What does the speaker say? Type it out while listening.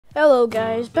Hello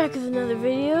guys, back with another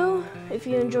video. If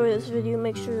you enjoy this video,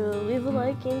 make sure to leave a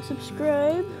like and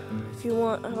subscribe. If you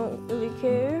want, I don't really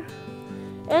care.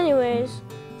 Anyways,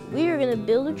 we are gonna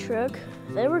build a truck,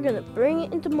 then we're gonna bring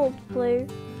it into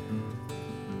multiplayer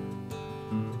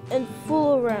and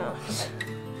fool around.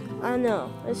 I know,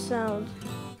 it sounds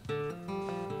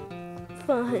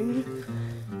fun.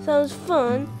 Sounds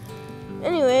fun.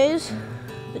 Anyways,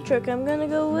 the truck I'm gonna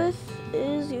go with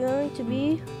is going to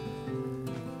be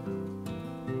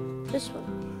this one.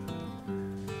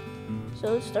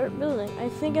 So let's start building. I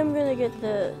think I'm gonna get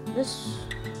this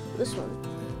one.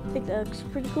 I think that looks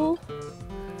pretty cool.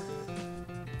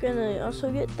 Gonna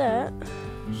also get that.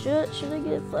 Should I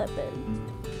get a flatbed?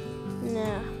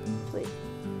 Nah. Wait.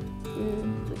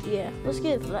 Yeah. Let's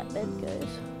get a flatbed,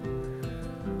 guys.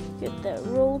 Get that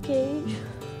roll cage.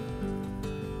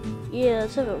 Yeah,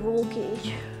 let's have a roll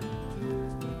cage.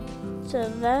 Let's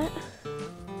have that.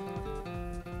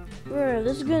 Alright,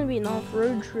 this is gonna be an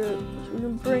off-road trip. So we're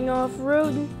gonna bring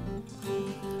off-roading.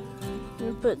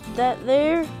 Gonna put that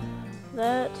there.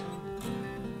 That.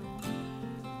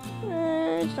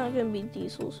 It's not gonna be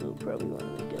diesel, so we'll probably want to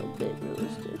make it a bit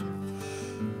realistic.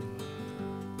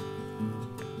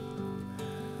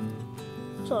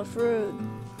 It's off-road.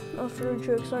 Off-road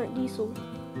trucks aren't diesel.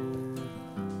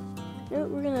 Nope,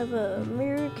 we're gonna have a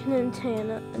American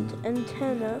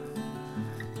antenna,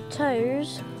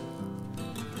 tires.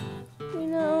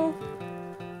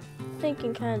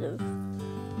 Thinking kind of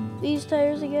these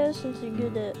tires, I guess, since they're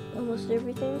good at almost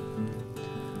everything.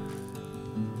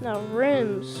 Now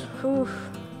rims, oof.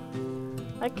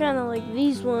 I kind of like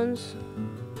these ones,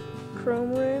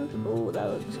 chrome rims. Oh, that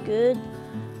looks good.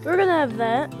 We're gonna have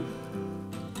that.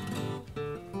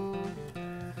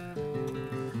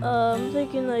 I'm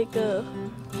thinking like a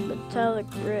metallic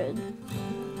red,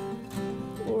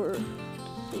 or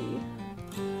let's see,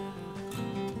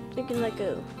 thinking like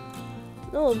a.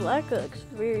 No, black looks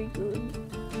very good.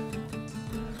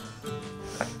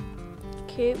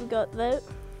 Okay, we got that.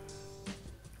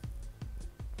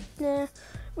 Nah,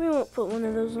 we won't put one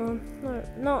of those on.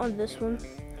 Not on this one.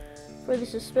 For the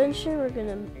suspension, we're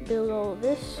gonna build all of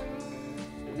this.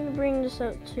 We're gonna bring this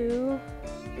out to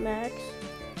max.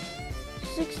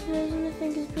 6,000, I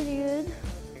think, is pretty good.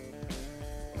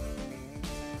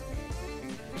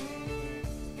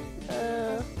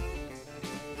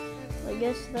 I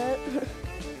guess that.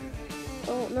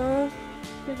 Oh no.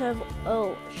 We have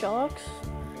shocks,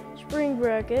 spring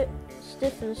bracket,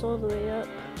 stiffness all the way up.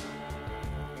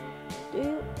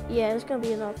 Yeah, it's gonna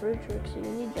be an off-road truck, so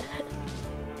you need that.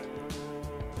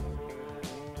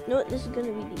 You know what? This is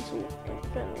gonna be diesel. I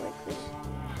kind of like this.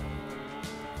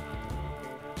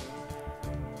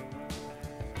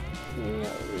 No,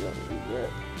 we don't need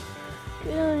that.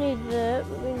 We don't need that,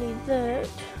 but we need that.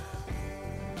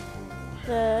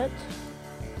 That.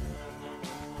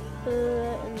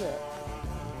 And that.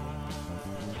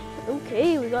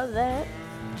 Okay, we got that.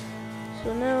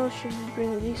 So now should we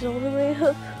bring these all the way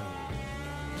up?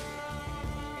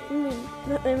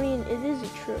 I mean, it is a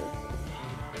truck.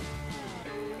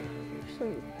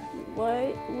 Some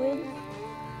white width.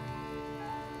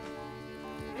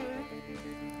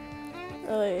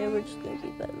 Oh yeah, we're just gonna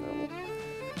keep that normal.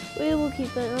 We will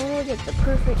keep that normal. Get the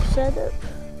perfect setup.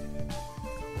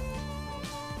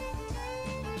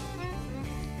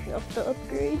 Off the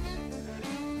upgrades,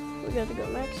 we gotta go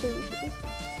max everything.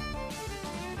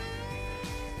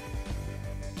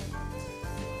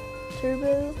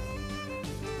 Turbo.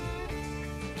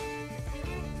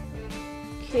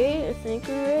 Okay, I think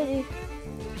we're ready.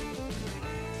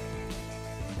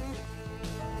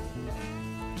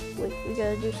 Wait, we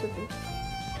gotta do something.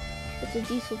 It's a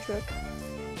diesel truck.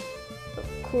 Of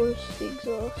course, the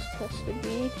exhaust has to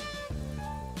be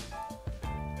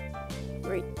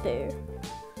right there.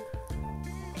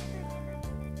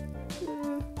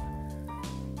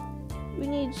 We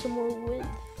need some more width.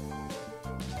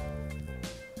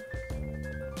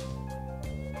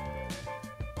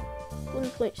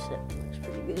 Looks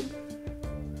pretty good.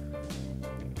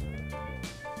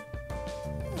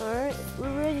 Alright,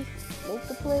 we're ready.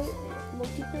 Multiplayer.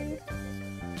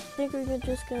 I think we're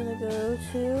just gonna go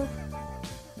to.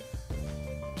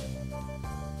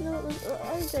 No, I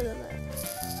got that.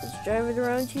 Let's drive it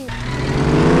around here.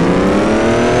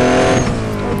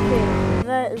 Okay,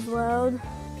 that is loud.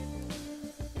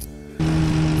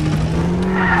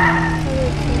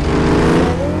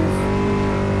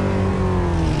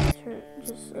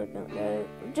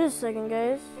 Just a second,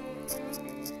 guys.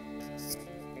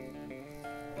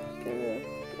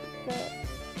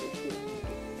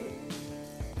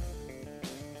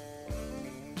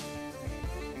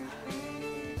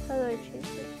 How do I change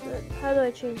this? How do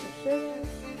I change the settings?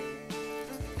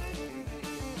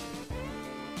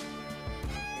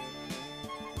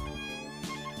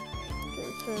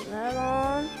 turn that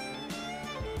on.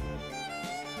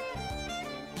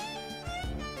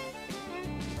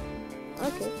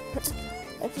 Okay,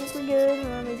 I think we're good.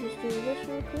 Let me just do this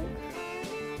real quick.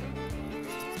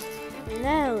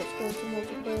 Now let's go into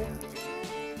multiplayer.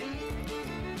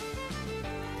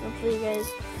 Hopefully you guys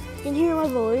can hear my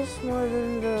voice more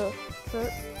than the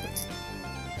truck.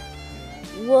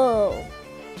 Whoa.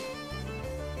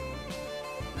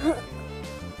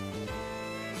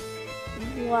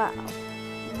 Wow.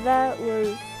 That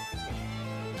was...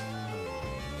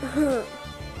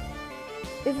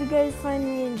 If you guys find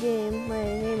me in game, my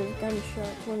name is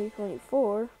Gunshot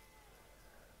 2024.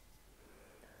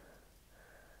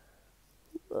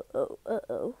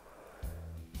 Uh-oh.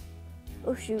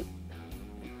 Oh shoot.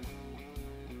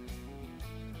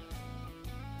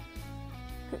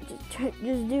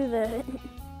 Just do that.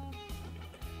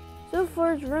 So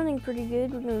far it's running pretty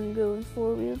good. We're going to go in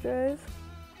 4-wheel drive.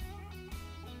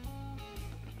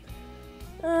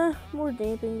 More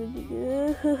damping would be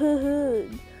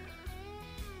good.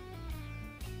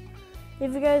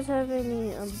 If you guys have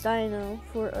any dyno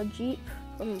for a Jeep,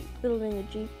 I'm building a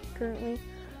Jeep currently.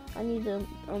 I need a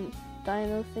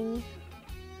dyno thingy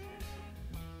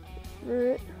for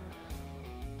it.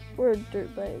 Or a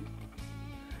dirt bike.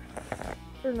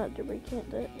 Or not dirt bike, can't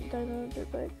dyno a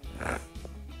dirt bike.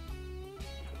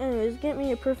 Anyways, get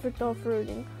me a perfect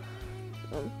off-roading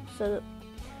setup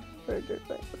for a dirt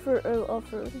bike, for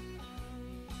off-roading.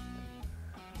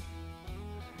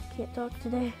 Can't talk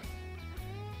today.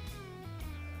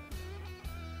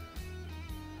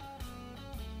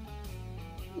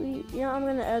 Yeah, I'm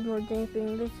gonna add more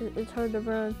damping. It's hard to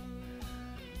run.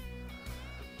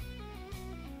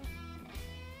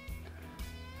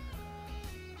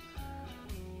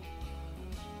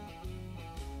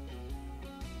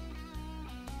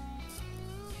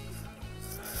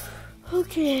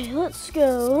 Okay, let's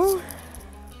go.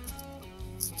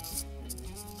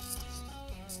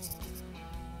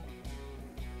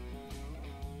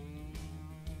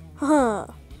 Huh.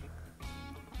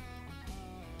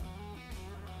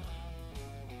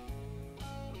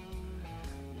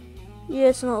 Yeah,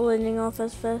 it's not letting off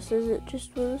as fast as it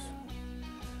just was.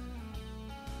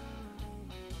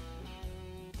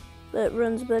 That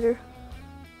runs better.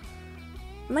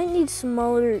 Might need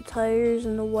smaller tires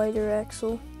and a wider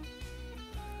axle.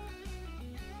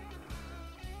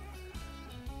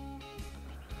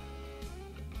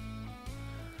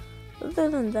 Other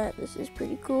than that, this is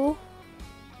pretty cool.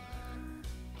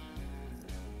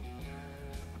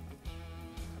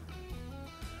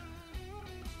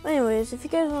 Anyways, if you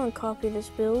guys want to copy this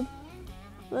build,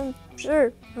 then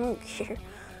sure, I don't care.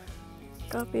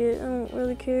 Copy it, I don't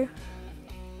really care.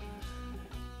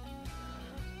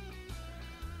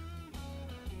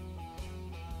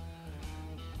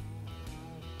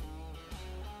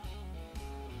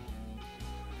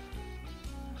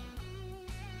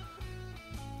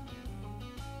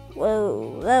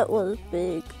 Whoa, that was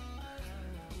big.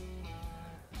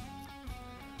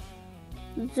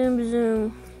 Zoom,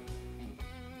 zoom.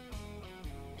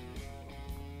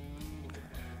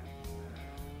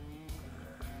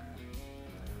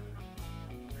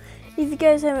 If you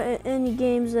guys have any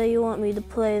games that you want me to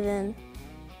play, then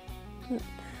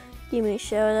give me a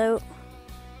shout out.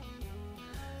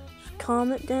 Just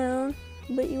comment down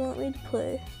what you want me to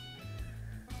play.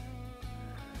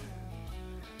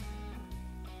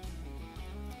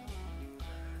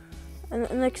 And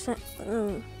next time,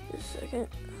 just a second.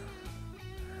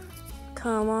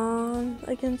 Come on,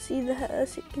 I can see the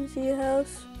house. You can see a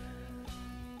house.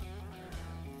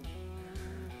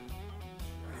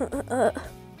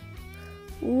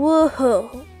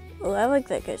 Whoa! Oh, I like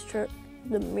that guy's truck.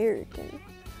 The American.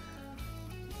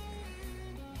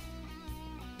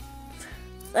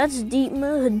 That's deep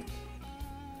mud.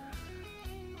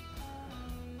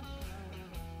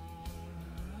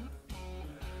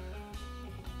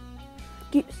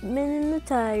 Keep spinning the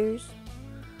tires.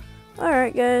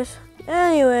 Alright guys,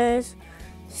 anyways,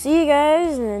 see you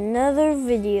guys in another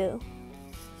video.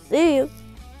 See you.